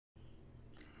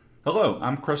Hello,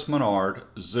 I'm Chris Menard.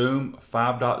 Zoom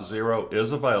 5.0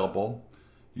 is available.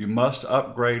 You must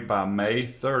upgrade by May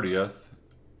 30th,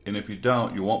 and if you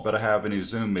don't, you won't be able to have any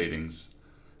Zoom meetings.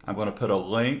 I'm going to put a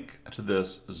link to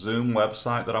this Zoom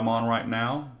website that I'm on right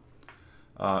now.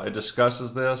 It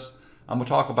discusses this. I'm going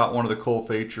to talk about one of the cool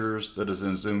features that is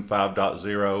in Zoom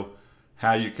 5.0,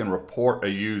 how you can report a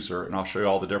user, and I'll show you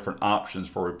all the different options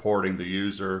for reporting the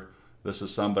user. This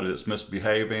is somebody that's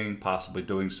misbehaving, possibly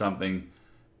doing something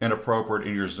inappropriate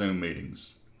in your Zoom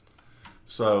meetings.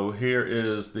 So here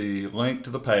is the link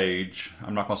to the page.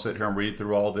 I'm not going to sit here and read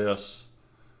through all this,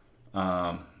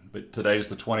 but today's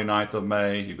the 29th of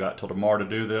May. You've got till tomorrow to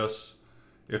do this.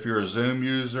 If you're a Zoom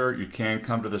user, you can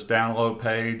come to this download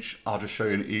page. I'll just show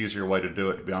you an easier way to do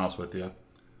it, to be honest with you.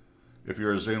 If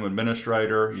you're a Zoom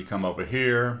administrator, you come over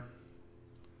here.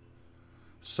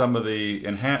 Some of the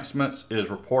enhancements is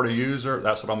report a user.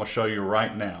 That's what I'm going to show you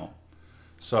right now.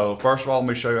 So first of all, let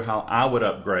me show you how I would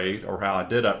upgrade, or how I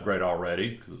did upgrade already,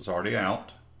 because it's already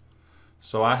out.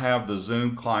 So I have the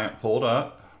Zoom client pulled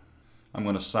up. I'm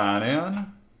going to sign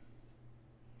in.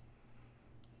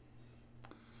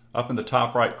 Up in the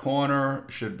top right corner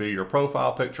should be your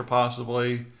profile picture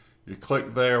possibly. You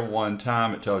click there one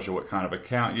time, it tells you what kind of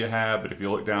account you have, but if you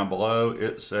look down below,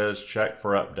 it says check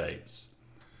for updates.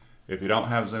 If you don't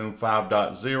have Zoom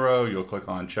 5.0, you'll click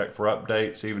on check for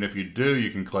updates. Even if you do, you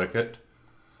can click it.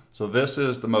 So this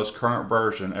is the most current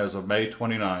version as of May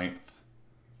 29th,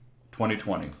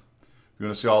 2020. If you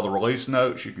want to see all the release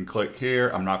notes, you can click here.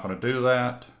 I'm not going to do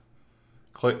that.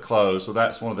 Click close. So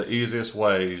that's one of the easiest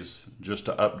ways just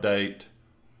to update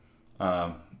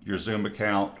your Zoom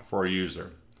account for a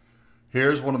user.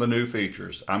 Here's one of the new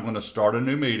features. I'm going to start a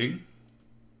new meeting.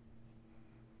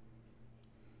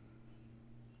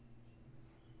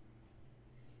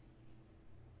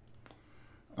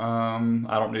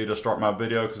 I don't need to start my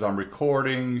video because I'm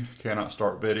recording. Cannot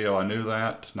start video. I knew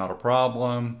that. Not a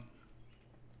problem.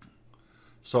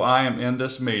 So I am in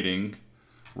this meeting.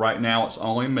 Right now it's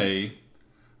only me.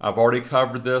 I've already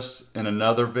covered this in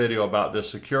another video about this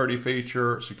security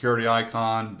feature, security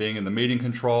icon, being in the meeting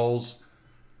controls.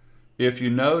 If you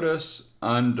notice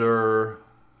under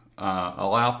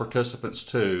allow participants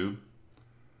to,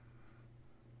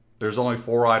 there's only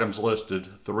 4 items listed,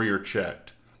 3 are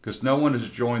checked, because no one has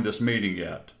joined this meeting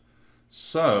yet.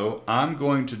 So I'm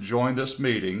going to join this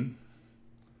meeting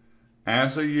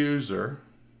as a user.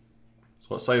 So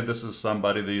let's say this is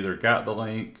somebody that either got the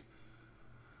link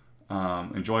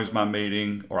and joins my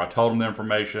meeting, or I told them the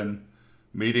information.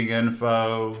 Meeting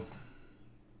info,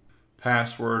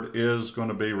 password is going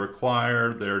to be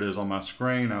required. There it is on my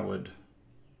screen. I would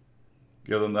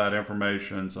give them that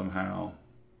information somehow.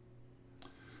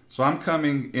 So I'm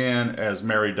coming in as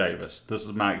Mary Davis. This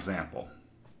is my example.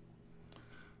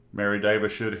 Mary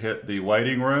Davis should hit the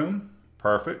waiting room.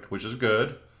 Perfect, which is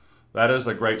good. That is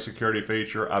a great security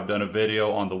feature. I've done a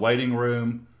video on the waiting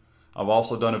room. I've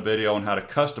also done a video on how to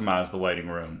customize the waiting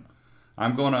room.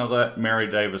 I'm going to let Mary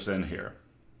Davis in here.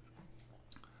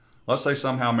 Let's say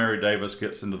somehow Mary Davis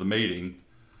gets into the meeting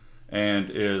and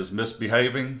is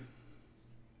misbehaving.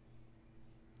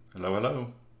 Hello,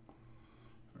 hello.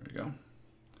 There you go.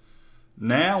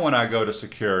 Now when I go to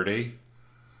security,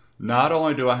 not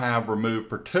only do I have remove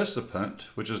participant,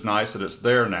 which is nice that it's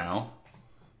there now,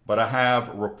 but I have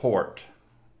report.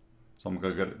 So I'm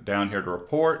going to go down here to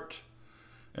report,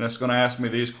 and it's going to ask me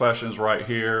these questions right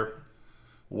here.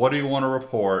 What do you want to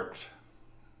report,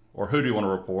 or who do you want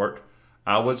to report?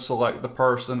 I would select the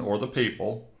person or the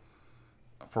people.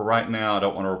 For right now, I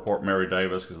don't want to report Mary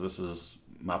Davis because this is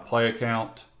my play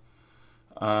account.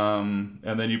 And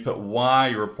then you put why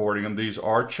you're reporting them. These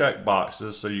are check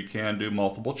boxes, so you can do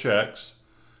multiple checks.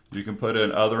 You can put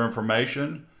in other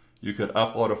information. You could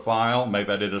upload a file.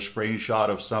 Maybe I did a screenshot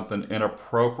of something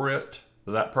inappropriate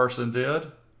that person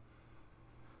did.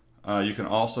 You can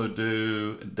also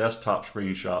do desktop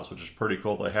screenshots, which is pretty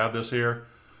cool. They have this here.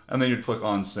 And then you'd click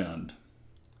on send.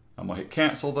 I'm going to hit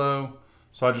cancel though.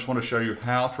 So I just want to show you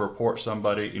how to report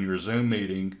somebody in your Zoom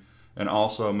meeting, and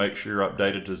also make sure you're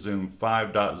updated to Zoom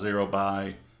 5.0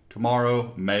 by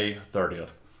tomorrow, May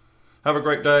 30th. Have a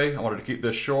great day. I wanted to keep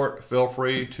this short. Feel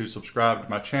free to subscribe to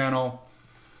my channel.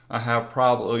 I have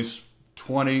probably at least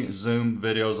 20 Zoom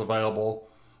videos available.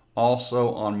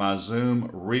 Also on my Zoom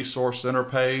Resource Center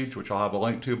page, which I'll have a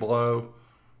link to below,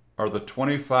 are the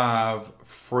 25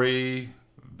 free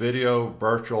video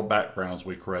virtual backgrounds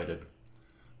we created,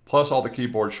 plus all the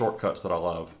keyboard shortcuts that I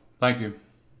love. Thank you.